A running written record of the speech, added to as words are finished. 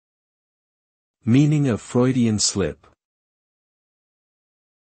Meaning of Freudian slip.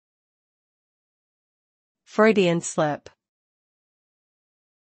 Freudian slip.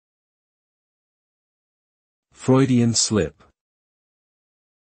 Freudian slip.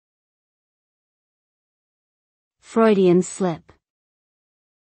 Freudian slip.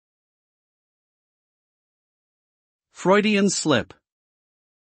 Freudian slip.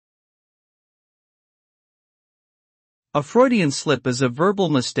 A Freudian slip is a verbal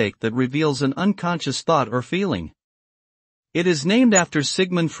mistake that reveals an unconscious thought or feeling. It is named after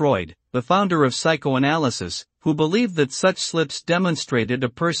Sigmund Freud, the founder of psychoanalysis, who believed that such slips demonstrated a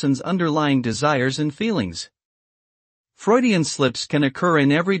person's underlying desires and feelings. Freudian slips can occur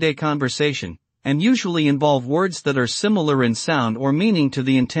in everyday conversation, and usually involve words that are similar in sound or meaning to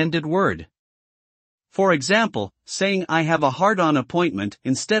the intended word. For example, saying "I have a hard-on appointment"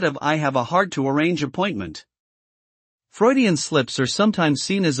 instead of "I have a hard-to-arrange appointment." Freudian slips are sometimes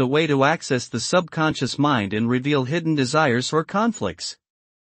seen as a way to access the subconscious mind and reveal hidden desires or conflicts.